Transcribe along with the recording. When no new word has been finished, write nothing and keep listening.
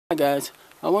Hi guys,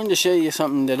 I wanted to show you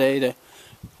something today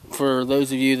for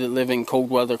those of you that live in cold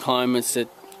weather climates that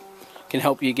can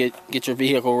help you get your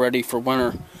vehicle ready for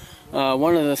winter.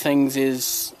 One of the things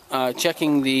is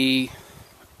checking the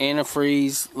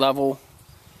antifreeze level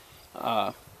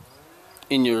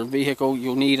in your vehicle.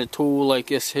 You'll need a tool like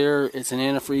this here. It's an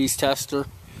antifreeze tester.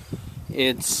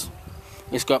 It's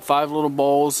got 5 little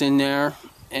balls in there,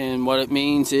 and what it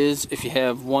means is if you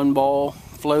have one ball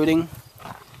floating,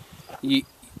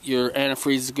 your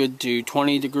antifreeze is good to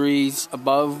 20 degrees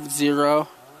above zero.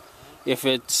 If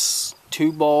it's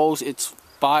 2 balls, it's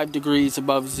 5 degrees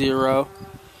above zero.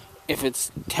 If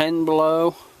it's 10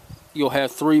 below, you'll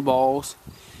have 3 balls.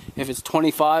 If it's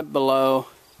 25 below,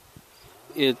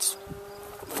 it's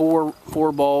 4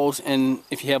 balls. And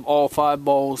if you have all 5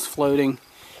 balls floating,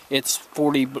 it's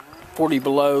 40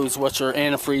 below is what your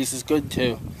antifreeze is good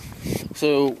to.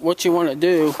 So what you want to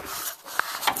do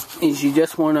is you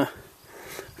just want to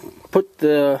put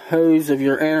the hose of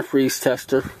your antifreeze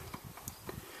tester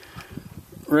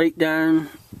right down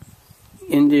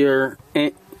into your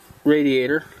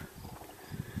radiator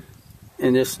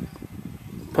and just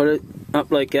put it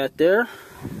up like that there.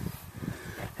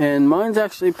 And mine's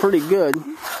actually pretty good.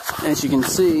 As you can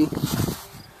see,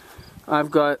 I've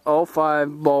got all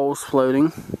 5 balls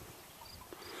floating,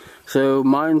 so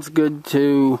mine's good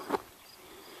to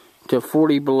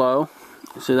 40 below,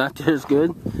 so that is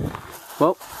good.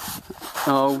 Well,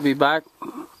 I'll be back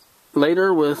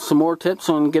later with some more tips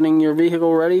on getting your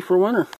vehicle ready for winter.